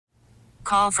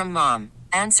Call from mom.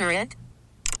 Answer it.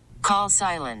 Call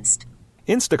silenced.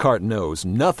 Instacart knows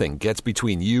nothing gets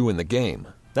between you and the game.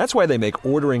 That's why they make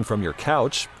ordering from your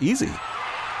couch easy.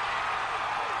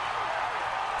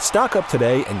 Stock up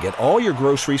today and get all your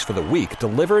groceries for the week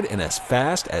delivered in as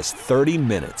fast as 30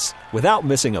 minutes without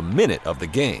missing a minute of the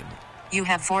game. You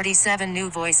have 47 new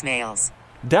voicemails.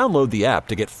 Download the app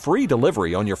to get free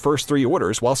delivery on your first 3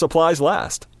 orders while supplies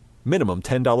last. Minimum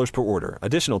 $10 per order.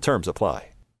 Additional terms apply.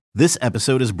 This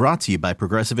episode is brought to you by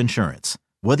Progressive Insurance.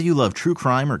 Whether you love true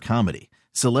crime or comedy,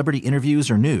 celebrity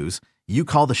interviews or news, you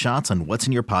call the shots on what's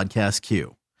in your podcast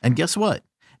queue. And guess what?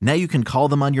 Now you can call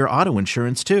them on your auto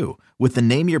insurance too with the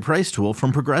Name Your Price tool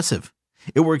from Progressive.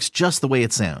 It works just the way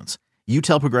it sounds. You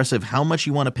tell Progressive how much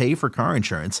you want to pay for car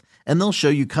insurance, and they'll show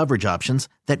you coverage options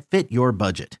that fit your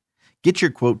budget. Get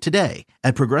your quote today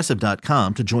at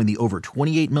Progressive.com to join the over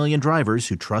 28 million drivers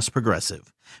who trust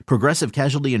Progressive. Progressive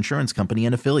Casualty Insurance Company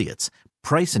and Affiliates.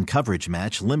 Price and coverage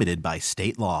match limited by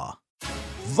state law.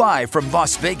 Live from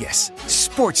Las Vegas,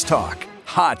 sports talk,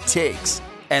 hot takes,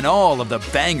 and all of the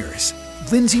bangers.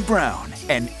 Lindsey Brown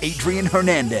and Adrian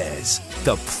Hernandez,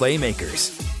 the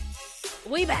Playmakers.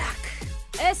 We back.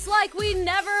 It's like we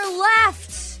never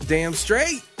left. Damn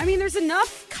straight. I mean, there's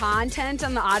enough content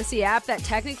on the Odyssey app that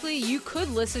technically you could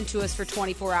listen to us for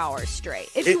 24 hours straight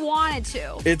if you wanted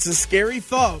to. It's a scary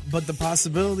thought, but the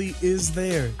possibility is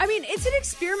there. I mean, it's an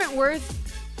experiment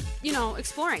worth,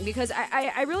 exploring, because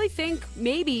I really think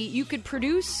maybe you could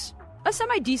produce a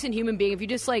semi-decent human being if you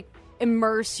just,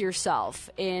 immerse yourself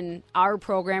in our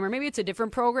program, or maybe it's a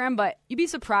different program, but you'd be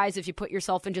surprised if you put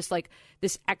yourself in just,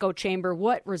 this echo chamber,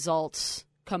 what results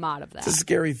come out of that. It's a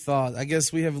scary thought. I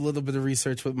guess we have a little bit of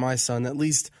research with my son, at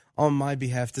least on my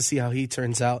behalf, to see how he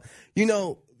turns out.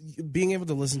 Being able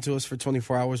to listen to us for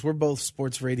 24 hours, we're both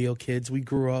sports radio kids. We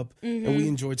grew up and we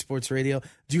enjoyed sports radio.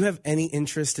 Do you have any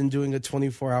interest in doing a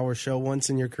 24-hour show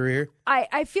once in your career?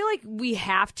 I feel like we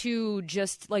have to,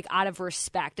 just out of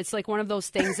respect. It's one of those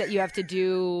things that you have to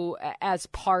do as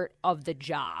part of the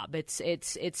job. It's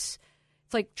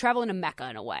like traveling to Mecca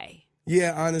in a way.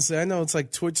 Yeah, honestly, I know it's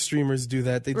like Twitch streamers do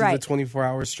that. They do the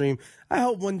 24-hour stream. I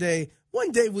hope one day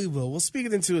we will. We'll speak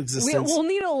it into existence. We'll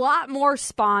need a lot more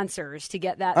sponsors to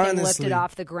get that thing lifted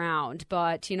off the ground.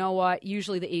 But you know what?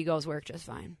 Usually the egos work just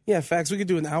fine. Yeah, facts. We could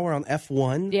do an hour on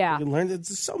F1. Yeah. We can learn.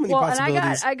 There's so many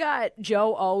possibilities. And I got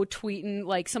Joe O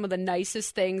tweeting some of the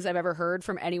nicest things I've ever heard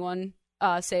from anyone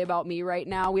say about me right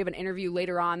now. We have an interview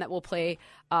later on that we'll play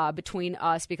between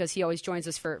us, because he always joins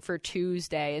us for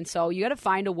Tuesday. And so you got to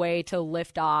find a way to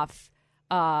lift off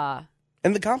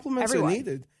and the compliments everyone. Are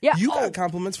needed. Yeah. You got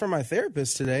compliments from my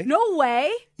therapist today. No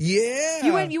way. Yeah.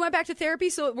 You went back to therapy,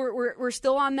 so we're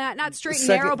still on that, not straight and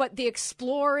narrow, but the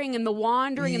exploring and the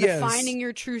wandering and the finding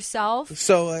your true self.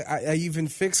 So I even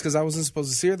fixed, because I wasn't supposed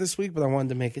to see her this week, but I wanted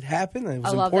to make it happen. It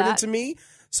was important to me.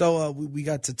 So we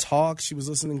got to talk. She was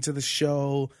listening to the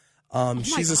show.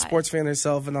 She's a sports fan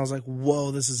herself, and I was like,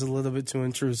 whoa, this is a little bit too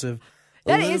intrusive.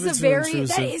 That is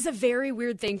a very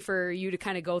weird thing for you to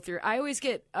kind of go through. I always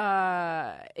get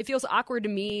it feels awkward to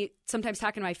me sometimes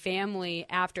talking to my family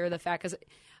after the fact, because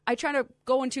I try to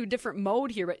go into a different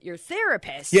mode here, but your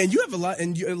therapist. Yeah, and you have a lot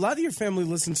of your family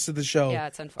listens to the show. Yeah,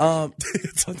 it's unfortunate.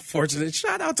 It's unfortunate.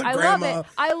 Shout out to Grandma.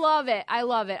 I love it.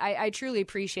 I truly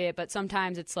appreciate it, but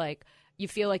sometimes it's you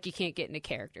feel like you can't get into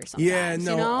character sometimes. Yeah,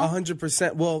 no,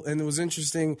 100%. Well, and it was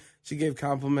interesting. She gave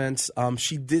compliments.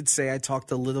 She did say I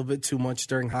talked a little bit too much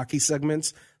during hockey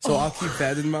segments, so I'll keep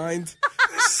that in mind.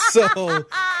 So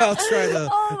I'll try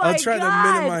to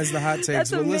minimize the hot takes.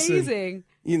 That's but amazing.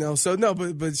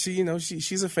 Listen, but she,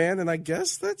 she's a fan, and I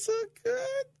guess that's a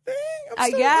good thing. I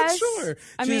guess. Sure.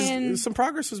 I mean, some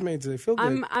progress was made today. Feel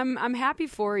good. I'm happy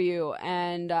for you,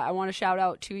 and I want to shout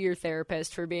out to your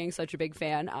therapist for being such a big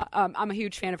fan. I'm a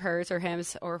huge fan of hers or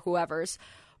him's or whoever's,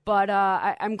 but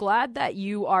I'm glad that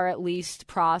you are at least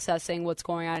processing what's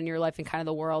going on in your life and kind of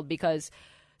the world, because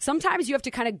sometimes you have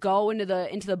to kind of go into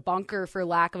the bunker, for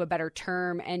lack of a better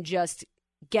term, and just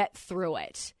get through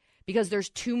it, because there's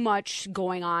too much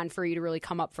going on for you to really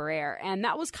come up for air. And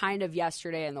that was kind of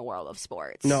yesterday in the world of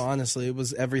sports. No, honestly, it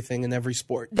was everything in every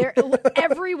sport.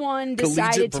 Everyone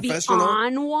decided to be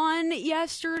on one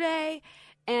yesterday.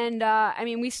 And,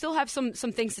 we still have some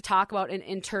things to talk about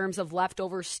in terms of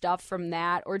leftover stuff from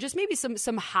that, or just maybe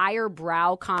some higher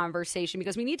brow conversation,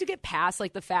 because we need to get past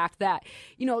the fact that,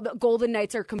 the Golden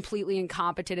Knights are completely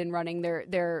incompetent in running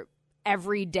their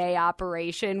everyday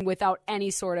operation without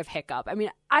any sort of hiccup. I mean,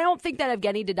 I don't think that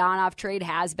Evgeny Dadonov trade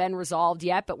has been resolved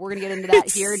yet, but we're going to get into that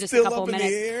here in just a couple of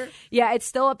minutes. Yeah, it's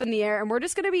still up in the air, and we're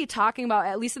just going to be talking about,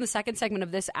 at least in the second segment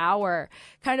of this hour,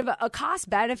 kind of a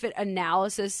cost-benefit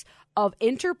analysis of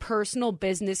interpersonal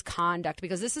business conduct,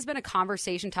 because this has been a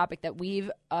conversation topic that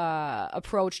we've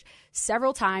approached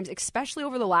several times, especially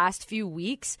over the last few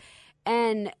weeks,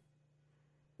 and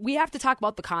we have to talk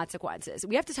about the consequences.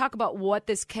 We have to talk about what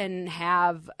this can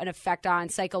have an effect on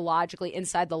psychologically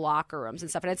inside the locker rooms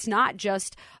and stuff. And it's not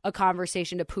just a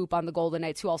conversation to poop on the Golden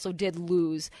Knights, who also did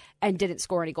lose and didn't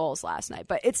score any goals last night.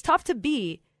 But it's tough to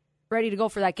be ready to go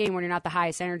for that game when you're not the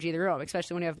highest energy of the room,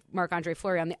 especially when you have Marc-Andre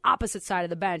Fleury on the opposite side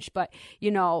of the bench. But, you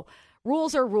know,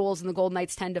 rules are rules, and the Golden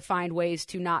Knights tend to find ways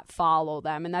to not follow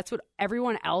them. And that's what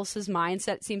everyone else's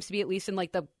mindset seems to be, at least in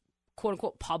like the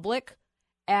quote-unquote public,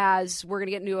 as we're going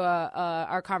to get into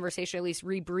our conversation, at least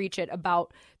re-breach it,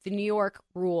 about the New York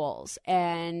rules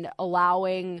and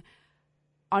allowing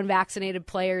unvaccinated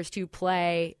players to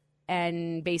play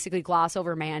and basically gloss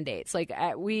over mandates. Like,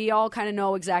 we all kind of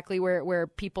know exactly where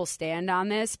people stand on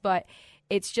this, but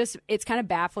it's kind of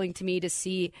baffling to me to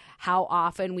see how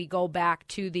often we go back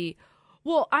to the,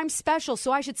 well, I'm special,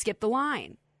 so I should skip the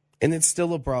line. And it's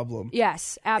still a problem.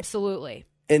 Yes, absolutely.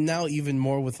 And now even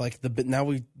more with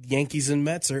Yankees and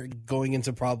Mets are going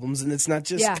into problems, and it's not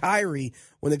just Kyrie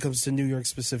when it comes to New York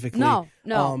specifically. No.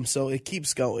 So it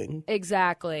keeps going.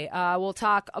 Exactly. We'll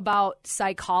talk about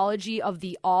psychology of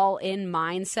the all-in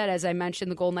mindset. As I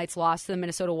mentioned, the Golden Knights lost to the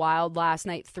Minnesota Wild last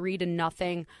night,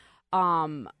 3-0.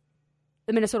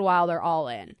 The Minnesota Wild are all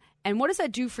in. And what does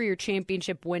that do for your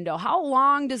championship window? How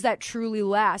long does that truly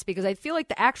last? Because I feel like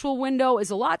the actual window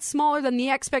is a lot smaller than the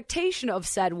expectation of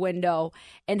said window,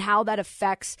 and how that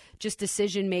affects just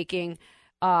decision-making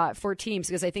for teams.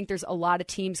 Because I think there's a lot of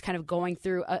teams kind of going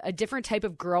through a different type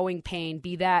of growing pain,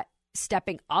 be that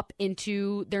stepping up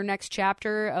into their next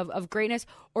chapter of greatness,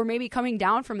 or maybe coming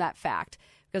down from that fact.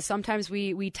 Because sometimes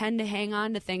we tend to hang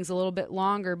on to things a little bit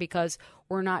longer because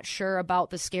we're not sure about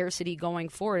the scarcity going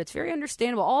forward. It's very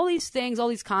understandable. All these things, all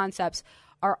these concepts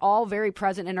are all very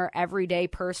present in our everyday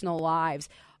personal lives,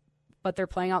 but they're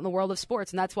playing out in the world of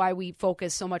sports. And that's why we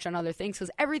focus so much on other things,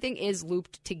 because everything is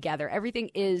looped together. Everything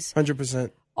is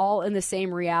 100% all in the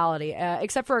same reality,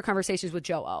 except for our conversations with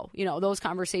Joe O. You know, those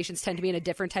conversations tend to be in a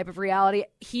different type of reality.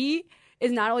 He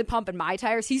is not only pumping my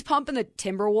tires, he's pumping the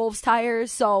Timberwolves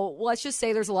tires. So let's just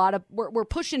say there's a lot of, we're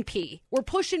pushing P. We're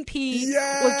pushing P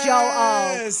with Joe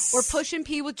O. We're pushing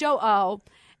P with Joe O.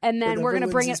 And then we're going to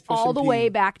bring it all the way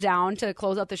back down to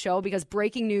close out the show, because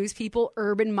breaking news, people,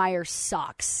 Urban Meyer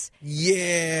sucks.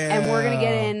 Yeah. And we're going to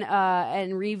get in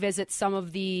and revisit some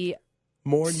of the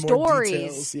more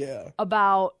stories details,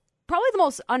 about probably the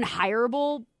most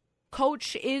unhireable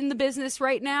coach in the business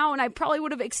right now, and I probably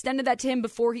would have extended that to him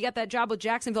before he got that job with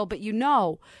Jacksonville. But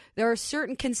there are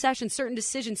certain concessions, certain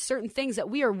decisions, certain things that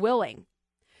we are willing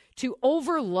to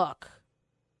overlook.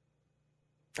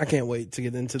 I can't wait to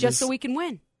get into this. Just so we can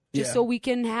win. Just so we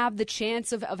can have the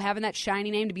chance of having that shiny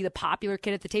name, to be the popular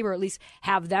kid at the table, or at least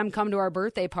have them come to our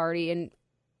birthday party and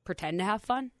pretend to have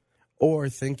fun. Or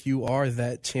think you are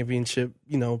that championship,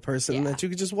 person that you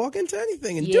could just walk into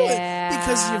anything and do it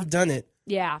because you've done it.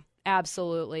 Yeah.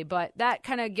 Absolutely. But that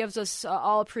kind of gives us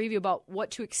all a preview about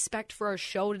what to expect for our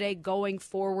show today going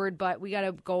forward. But we got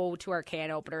to go to our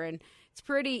can opener, and it's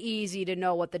pretty easy to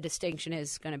know what the distinction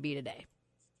is going to be today.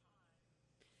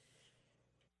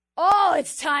 Oh,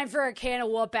 it's time for a can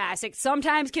of whoop ass. It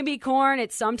sometimes can be corn.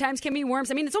 It sometimes can be worms.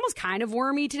 I mean, it's almost kind of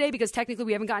wormy today because technically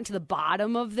we haven't gotten to the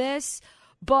bottom of this.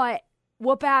 But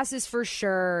whoop ass is for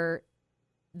sure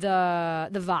the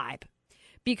vibe.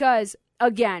 Because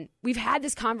again, we've had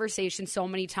this conversation so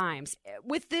many times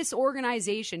with this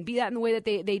organization, be that in the way that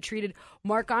they treated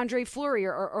Marc-Andre Fleury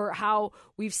or how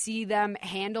we've seen them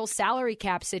handle salary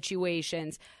cap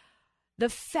situations. The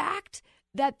fact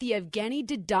that the Evgeny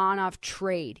Dadonov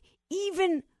trade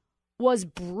even was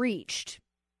breached,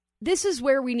 this is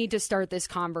where we need to start this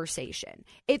conversation.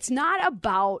 It's not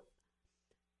about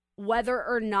whether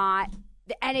or not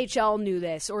the NHL knew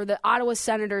this or the Ottawa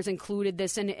Senators included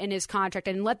this in his contract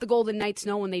and let the Golden Knights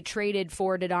know when they traded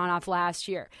for Dadonov last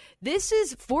year. This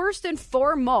is first and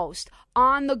foremost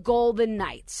on the Golden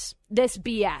Knights, this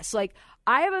BS. Like,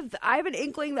 I have an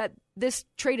inkling that this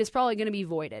trade is probably going to be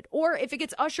voided. Or if it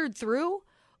gets ushered through,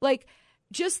 like,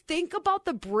 just think about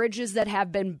the bridges that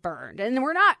have been burned. And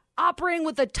we're not operating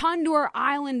with a ton to our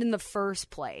island in the first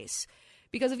place.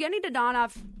 Because Evgeny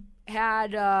Dadonov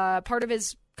had part of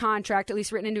his contract, at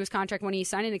least written into his contract when he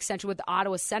signed an extension with the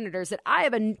Ottawa Senators, that I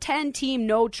have a 10-team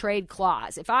no-trade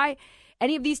clause. If I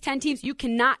Any of these 10 teams, you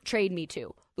cannot trade me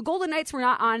to. The Golden Knights were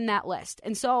not on that list.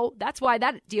 And so that's why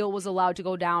that deal was allowed to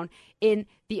go down in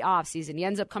the offseason. He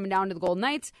ends up coming down to the Golden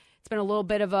Knights. It's been a little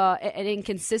bit of an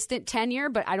inconsistent tenure,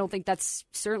 but I don't think that's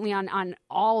certainly on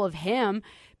all of him,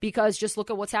 because just look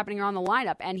at what's happening around the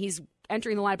lineup. And he's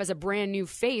entering the lineup as a brand new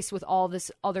face with all this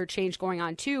other change going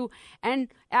on too.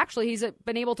 And actually, he's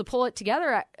been able to pull it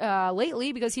together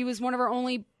lately because he was one of our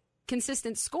only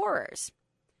consistent scorers.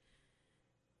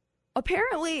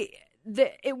 Apparently,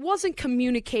 it wasn't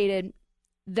communicated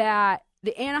that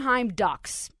the Anaheim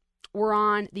Ducks were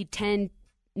on the 10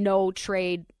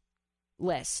 no-trade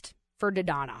list for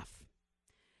Dadonov.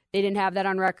 They didn't have that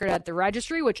on record at the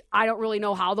registry, which I don't really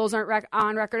know how those aren't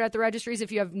on record at the registries.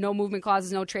 If you have no movement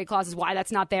clauses, no trade clauses, why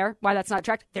that's not there, why that's not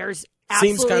tracked. There's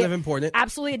seems kind of important.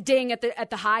 Absolutely a ding at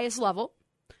the highest level.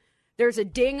 There's a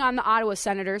ding on the Ottawa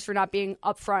Senators for not being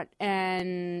upfront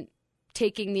and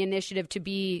taking the initiative to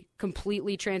be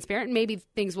completely transparent. Maybe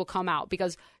things will come out,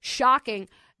 because shocking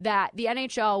that the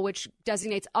NHL, which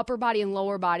designates upper body and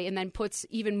lower body and then puts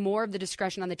even more of the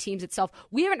discretion on the teams itself,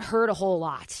 we haven't heard a whole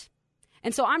lot.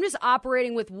 And so I'm just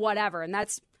operating with whatever. And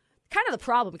that's kind of the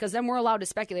problem, because then we're allowed to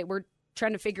speculate. We're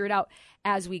trying to figure it out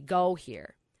as we go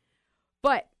here.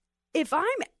 But if I'm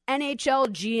NHL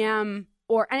GM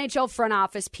or NHL front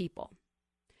office people,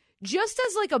 just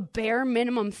as like a bare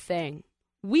minimum thing,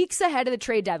 weeks ahead of the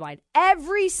trade deadline,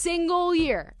 every single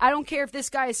year, I don't care if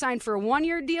this guy is signed for a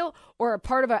 1-year deal or a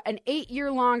part of an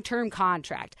 8-year long-term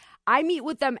contract, I meet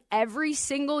with them every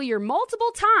single year,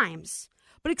 multiple times,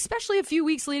 but especially a few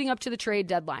weeks leading up to the trade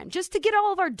deadline, just to get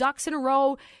all of our ducks in a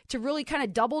row, to really kind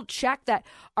of double check that,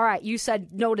 all right, you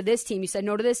said no to this team, you said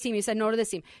no to this team, you said no to this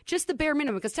team. Just the bare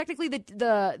minimum, because technically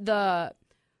the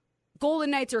Golden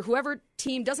Knights or whoever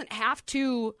team doesn't have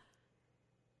to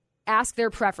ask their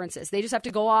preferences. They just have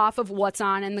to go off of what's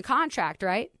on in the contract,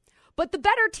 right? But the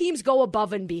better teams go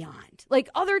above and beyond. Like,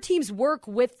 other teams work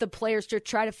with the players to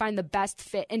try to find the best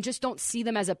fit and just don't see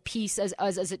them as a piece, as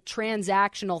a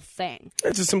transactional thing.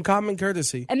 It's just some common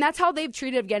courtesy. And that's how they've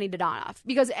treated Evgeny Dadonov.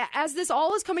 Because as this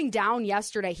all was coming down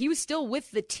yesterday, he was still with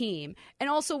the team. And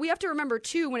also, we have to remember,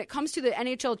 too, when it comes to the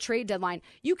NHL trade deadline,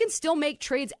 you can still make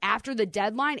trades after the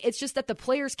deadline. It's just that the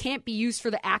players can't be used for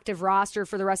the active roster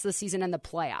for the rest of the season and the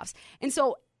playoffs. And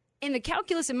so, in the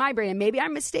calculus in my brain, and maybe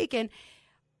I'm mistaken,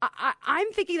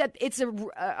 I'm thinking that it's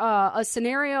a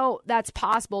scenario that's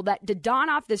possible that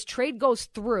Dadonov, this trade goes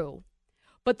through,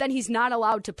 but then he's not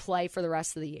allowed to play for the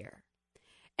rest of the year.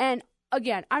 And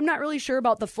again, I'm not really sure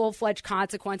about the full-fledged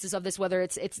consequences of this, whether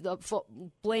it's the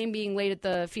blame being laid at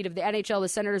the feet of the NHL, the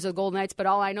Senators, or the Golden Knights, but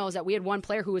all I know is that we had one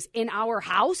player who was in our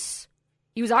house.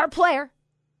 He was our player,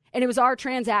 and it was our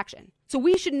transaction. So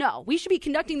we should know. We should be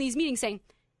conducting these meetings saying,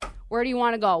 where do you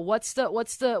want to go? What's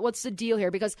the deal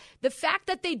here? Because the fact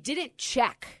that they didn't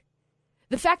check,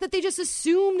 the fact that they just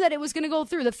assumed that it was going to go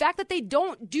through, the fact that they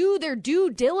don't do their due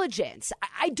diligence,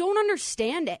 I don't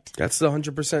understand it. That's the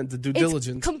 100%, the due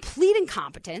diligence. It's complete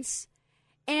incompetence.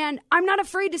 And I'm not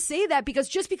afraid to say that, because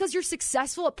just because you're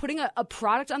successful at putting a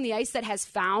product on the ice that has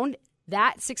found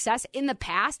that success in the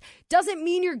past doesn't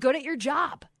mean you're good at your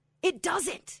job. It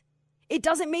doesn't. It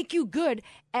doesn't make you good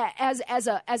as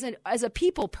a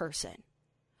people person.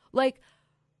 Like,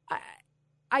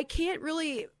 I can't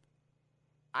really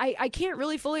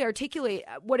fully articulate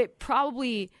what it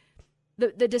probably,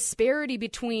 the disparity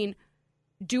between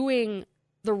doing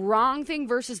the wrong thing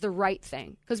versus the right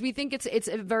thing, because we think it's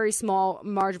a very small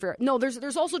margin for. No,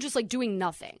 there's also just like doing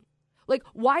nothing. Like,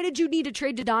 why did you need to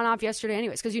trade Dadonov yesterday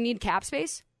anyways? Because you need cap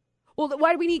space. Well,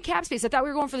 why do we need cap space? I thought we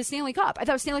were going for the Stanley Cup. I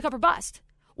thought it was Stanley Cup or bust.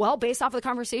 Well, based off of the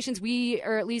conversations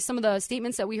or at least some of the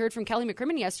statements that we heard from Kelly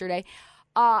McCrimmon yesterday,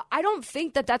 I don't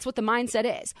think that that's what the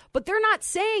mindset is. But they're not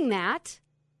saying that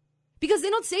because they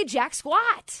don't say jack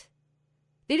squat.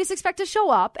 They just expect to show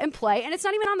up and play. And it's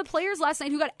not even on the players last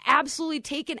night who got absolutely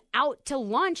taken out to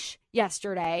lunch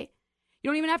yesterday. You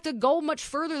don't even have to go much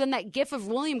further than that gif of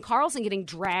William Karlsson getting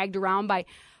dragged around by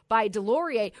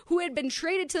Delorier, who had been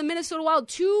traded to the Minnesota Wild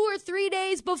 2 or 3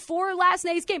 days before last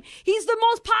night's game. He's the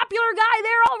most popular guy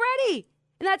there already.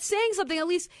 And that's saying something, at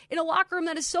least in a locker room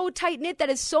that is so tight-knit, that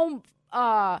is so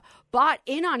bought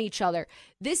in on each other.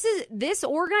 This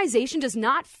organization does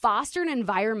not foster an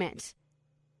environment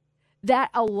that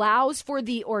allows for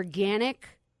the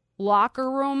organic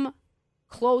locker room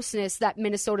closeness that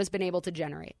Minnesota's been able to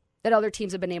generate, that other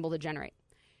teams have been able to generate.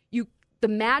 The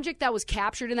magic that was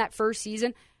captured in that first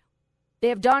season, they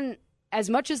have done as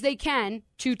much as they can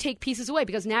to take pieces away,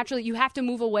 because naturally you have to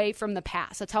move away from the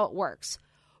past. That's how it works.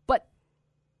 But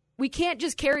we can't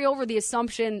just carry over the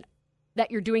assumption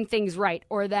that you're doing things right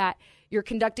or that you're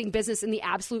conducting business in the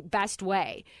absolute best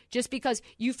way just because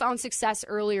you found success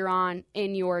earlier on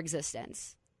in your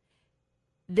existence.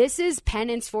 This is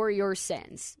penance for your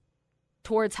sins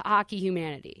towards hockey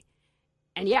humanity.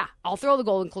 And yeah, I'll throw the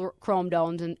Golden Chrome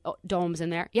domes in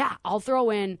there. Yeah, I'll throw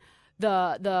in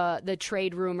the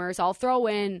trade rumors. I'll throw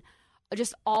in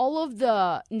just all of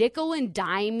the nickel and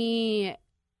dimey,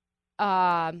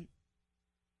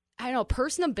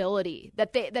 personability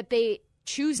that they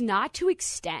choose not to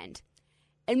extend.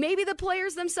 And maybe the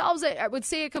players themselves, I would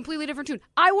say a completely different tune.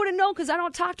 I wouldn't know because I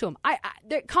don't talk to them.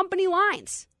 They're company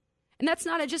lines. And that's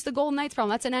not just the Golden Knights problem.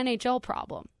 That's an NHL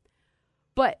problem.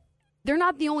 But they're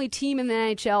not the only team in the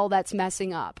NHL that's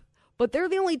messing up. But they're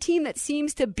the only team that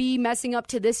seems to be messing up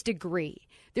to this degree.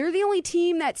 They're the only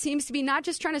team that seems to be not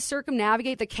just trying to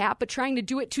circumnavigate the cap, but trying to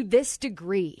do it to this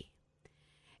degree.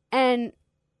 And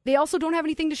they also don't have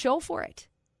anything to show for it.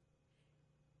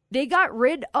 They got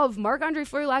rid of Marc-Andre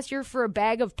Fleury last year for a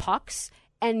bag of pucks.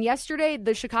 And yesterday,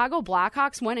 the Chicago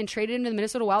Blackhawks went and traded into the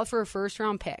Minnesota Wild for a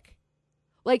first-round pick.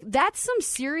 Like, that's some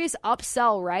serious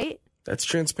upsell, right? That's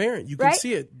transparent. You can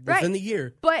see it within the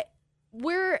year. But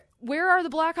where are the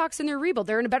Blackhawks in their rebuild?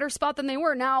 They're in a better spot than they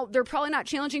were. Now, they're probably not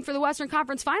challenging for the Western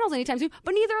Conference Finals anytime soon,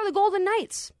 but neither are the Golden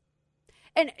Knights.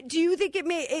 And do you think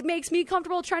it makes me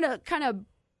comfortable trying to kind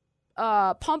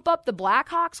of pump up the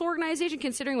Blackhawks organization,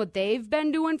 considering what they've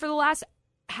been doing for the last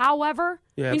however?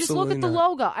 Yeah, I mean, just look at the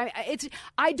logo.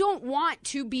 I don't want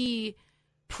to be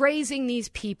praising these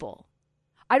people.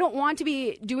 I don't want to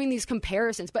be doing these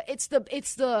comparisons, but it's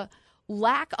the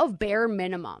lack of bare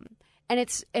minimum. And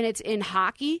it's in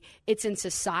hockey, it's in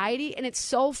society, and it's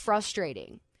so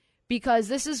frustrating because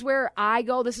this is where I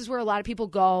go, this is where a lot of people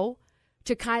go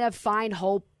to kind of find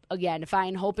hope again, to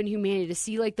find hope in humanity, to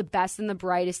see like the best and the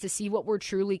brightest, to see what we're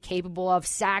truly capable of,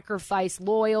 sacrifice,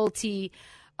 loyalty,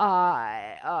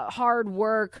 hard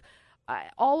work,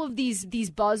 all of these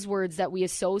buzzwords that we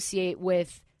associate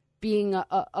with being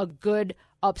a good,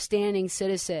 upstanding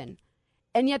citizen.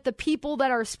 And yet the people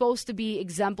that are supposed to be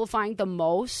exemplifying the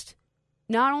most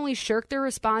not only shirk their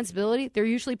responsibility, they're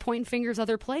usually pointing fingers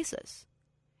other places.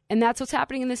 And that's what's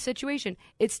happening in this situation.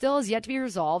 It still has yet to be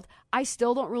resolved. I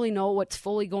still don't really know what's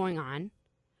fully going on.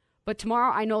 But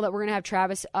tomorrow I know that we're going to have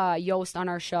Travis Yost on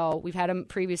our show. We've had him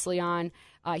previously on.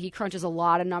 He crunches a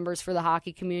lot of numbers for the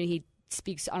hockey community. He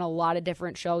speaks on a lot of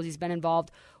different shows. He's been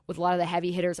involved with a lot of the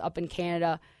heavy hitters up in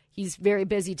Canada. He's very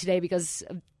busy today because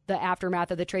of the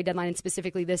aftermath of the trade deadline and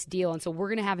specifically this deal. And so we're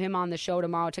going to have him on the show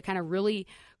tomorrow to kind of really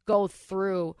go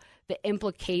through the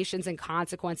implications and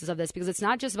consequences of this, because it's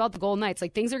not just about the Golden Knights.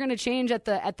 Like, things are going to change at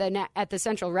the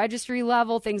central registry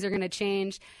level. Things are going to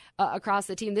change across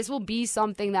the team. This will be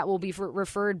something that will be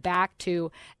referred back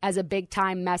to as a big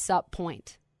time mess up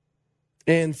point.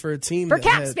 And for a team for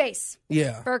cap space.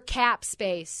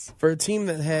 For a team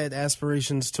that had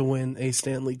aspirations to win a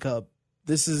Stanley Cup,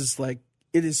 this is like,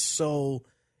 it is so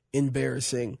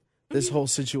embarrassing, this whole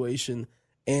situation.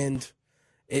 And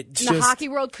the hockey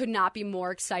world could not be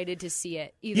more excited to see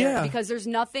it either, because there's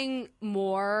nothing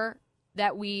more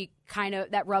that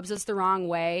that rubs us the wrong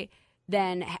way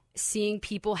than seeing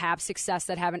people have success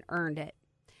that haven't earned it.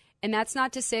 And that's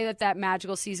not to say that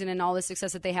magical season and all the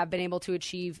success that they have been able to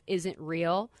achieve isn't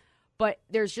real, but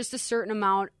there's just a certain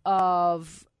amount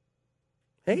of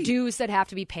dues that have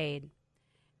to be paid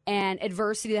and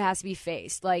adversity that has to be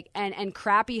faced, and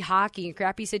crappy hockey and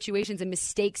crappy situations and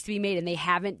mistakes to be made, and they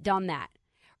haven't done that.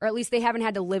 Or at least they haven't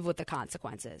had to live with the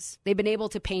consequences. They've been able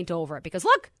to paint over it because,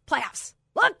 look, playoffs.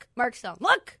 Look, Mark Stone.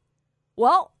 Look.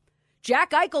 Well, Jack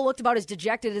Eichel looked about as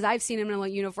dejected as I've seen him in a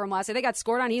uniform last night. They got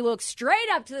scored on. He looked straight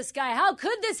up to the sky. How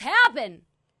could this happen?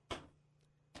 I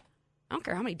don't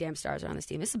care how many damn stars are on this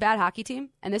team. This is a bad hockey team,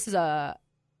 and this is a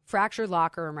fractured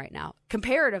locker room right now,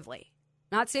 comparatively.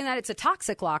 Not saying that it's a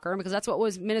toxic locker room, because that's what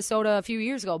was Minnesota a few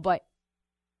years ago, but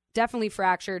definitely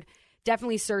fractured,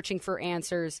 definitely searching for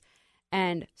answers.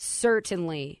 And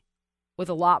certainly with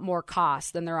a lot more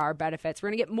costs than there are benefits. We're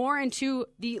going to get more into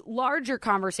the larger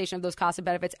conversation of those costs and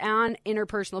benefits and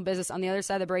interpersonal business on the other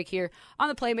side of the break here on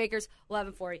the Playmakers,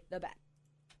 1140 The Bet.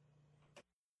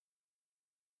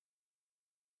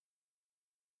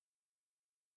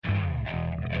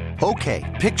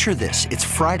 Okay, picture this. It's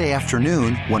Friday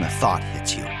afternoon when a thought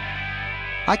hits you.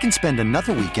 I can spend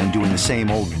another weekend doing the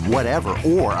same old whatever,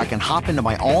 or I can hop into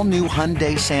my all-new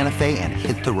Hyundai Santa Fe and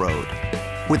hit the road.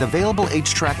 With available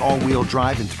H-Track all-wheel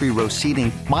drive and 3-row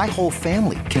seating, my whole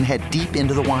family can head deep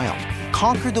into the wild.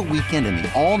 Conquer the weekend in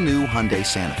the all-new Hyundai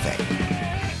Santa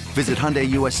Fe. Visit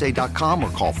HyundaiUSA.com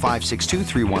or call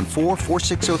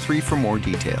 562-314-4603 for more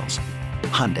details.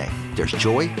 Hyundai, there's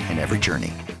joy in every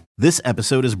journey. This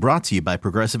episode is brought to you by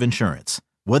Progressive Insurance.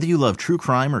 Whether you love true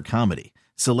crime or comedy,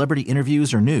 celebrity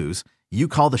interviews or news, you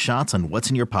call the shots on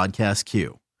what's in your podcast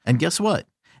queue. And guess what?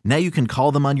 Now you can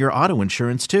call them on your auto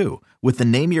insurance too with the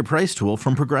Name Your Price tool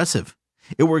from Progressive.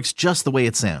 It works just the way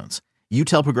it sounds. You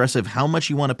tell Progressive how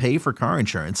much you want to pay for car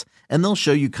insurance, and they'll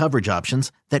show you coverage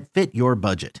options that fit your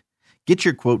budget. Get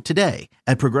your quote today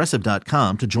at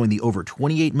Progressive.com to join the over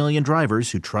 28 million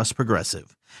drivers who trust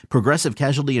Progressive. Progressive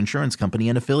Casualty Insurance Company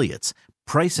and Affiliates.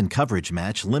 Price and coverage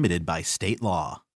match limited by state law.